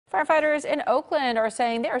Firefighters in Oakland are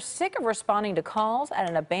saying they are sick of responding to calls at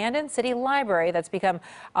an abandoned city library that's become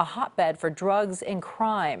a hotbed for drugs and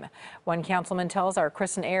crime. One councilman tells our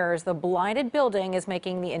Christin Ayers the blighted building is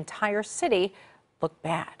making the entire city look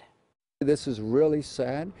bad. This is really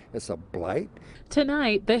sad. It's a blight.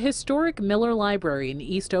 Tonight, the historic Miller Library in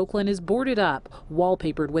East Oakland is boarded up,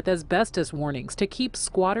 wallpapered with asbestos warnings to keep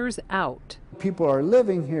squatters out. People are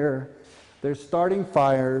living here. They're starting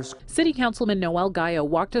fires. City Councilman Noel Gallo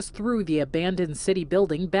walked us through the abandoned city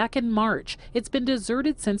building back in March. It's been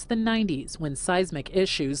deserted since the 90s when seismic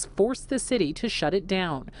issues forced the city to shut it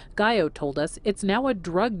down. Gallo told us it's now a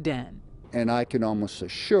drug den. And I can almost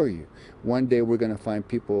assure you, one day we're going to find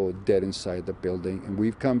people dead inside the building. And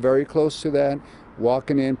we've come very close to that.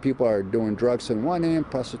 Walking in, people are doing drugs in one end,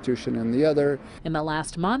 prostitution in the other. In the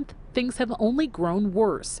last month, things have only grown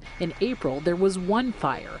worse. In April, there was one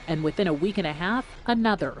fire, and within a week and a half,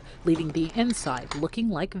 another, leaving the inside looking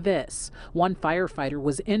like this. One firefighter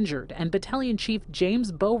was injured, and Battalion Chief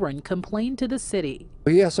James Bowron complained to the city.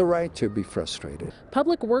 He has a right to be frustrated.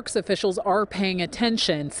 Public Works officials are paying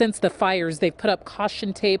attention. Since the fires, they've put up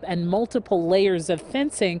caution tape and multiple layers of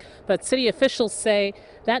fencing, but city officials say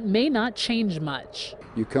that may not change much.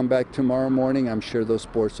 You come back tomorrow morning, I'm sure those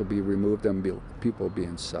boards will be removed and people will be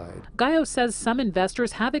inside. Gallo says some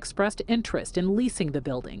investors have expressed interest in leasing the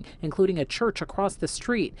building, including a church across the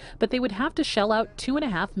street, but they would have to shell out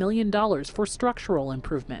 $2.5 million for structural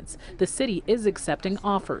improvements. The city is accepting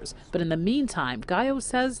offers, but in the meantime, Gallo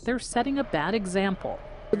says they're setting a bad example.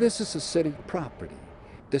 This is a city property.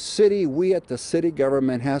 The city, we at the city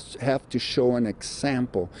government have to show an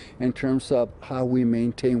example in terms of how we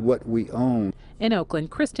maintain what we own. In Oakland,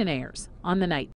 Christin Ayers on the night.